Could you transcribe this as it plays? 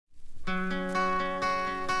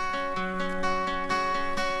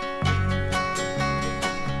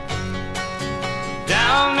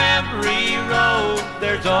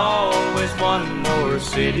always one more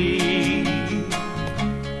city.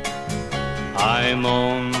 I'm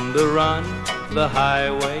on the run, the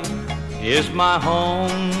highway is my home.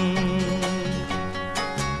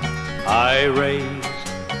 I raised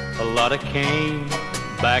a lot of cane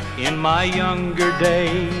back in my younger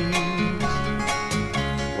days,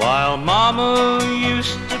 while Mama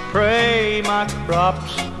used to pray my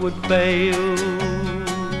crops would fail.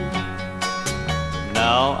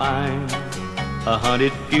 Now I'm a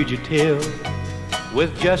hunted fugitive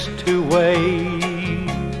with just two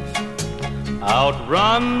ways: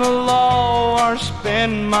 outrun the law or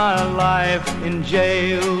spend my life in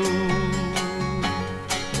jail.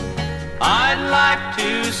 I'd like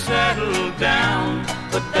to settle down,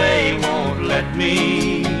 but they won't let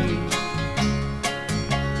me.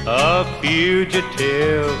 A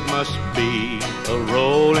fugitive must be a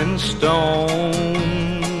rolling stone.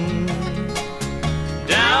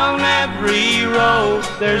 Down every road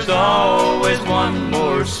there's always one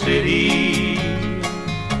more city.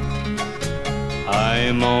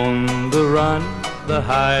 I'm on the run, the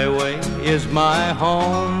highway is my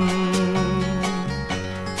home.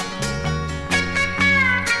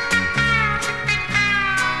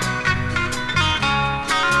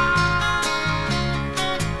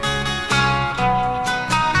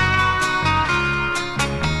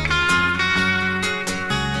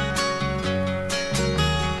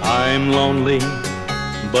 I'm lonely,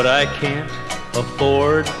 but I can't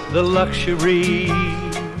afford the luxury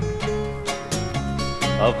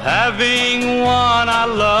of having one I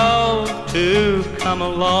love to come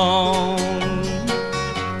along.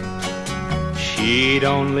 She'd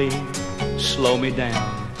only slow me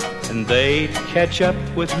down and they'd catch up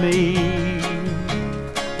with me,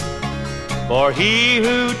 for he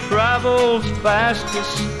who travels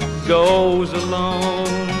fastest goes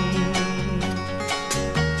alone.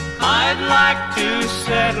 I'd like to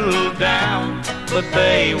settle down, but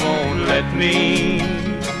they won't let me.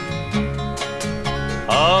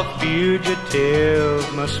 A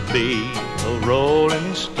fugitive must be a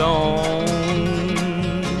rolling stone.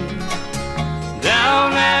 Down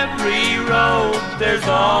every road there's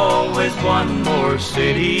always one more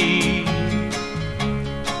city.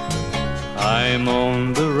 I'm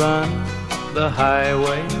on the run, the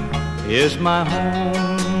highway is my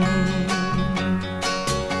home.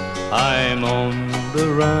 I'm on the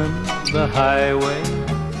run, the highway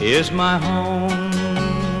is my home.